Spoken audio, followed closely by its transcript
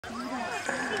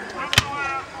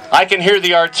I can hear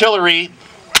the artillery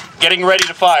getting ready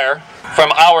to fire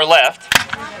from our left.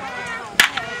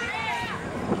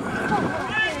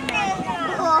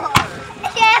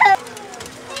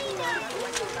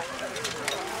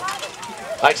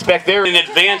 I expect their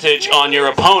advantage on your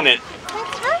opponent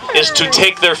is to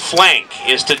take their flank,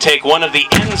 is to take one of the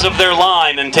ends of their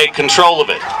line and take control of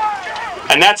it.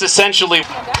 And that's essentially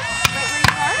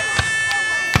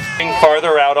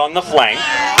farther out on the flank.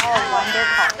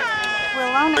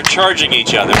 They're charging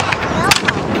each other.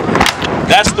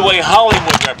 That's the way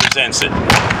Hollywood represents it.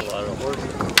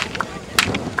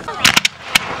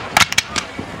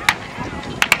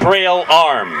 Braille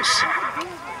arms.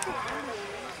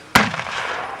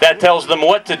 That tells them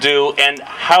what to do and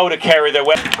how to carry their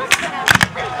weapon.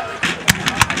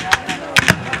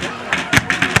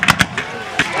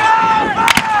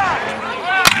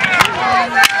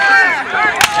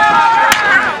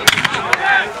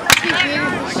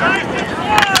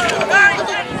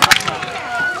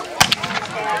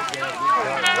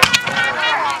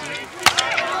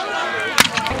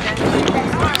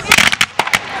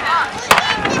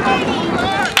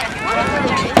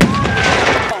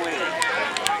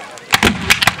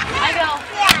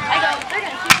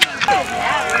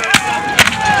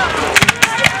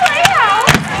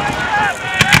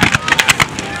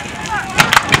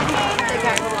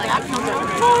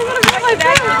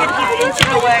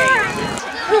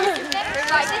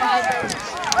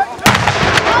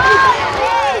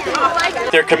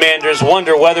 Their commanders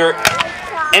wonder whether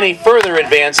any further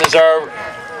advances are,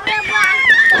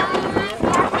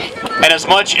 and as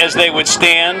much as they would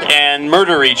stand and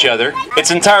murder each other,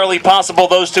 it's entirely possible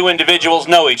those two individuals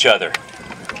know each other.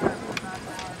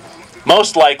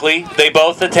 Most likely, they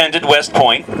both attended West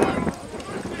Point,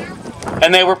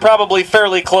 and they were probably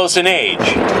fairly close in age.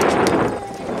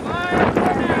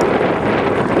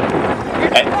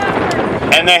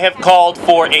 And they have called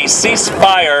for a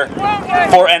ceasefire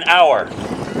for an hour.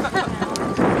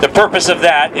 The purpose of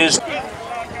that is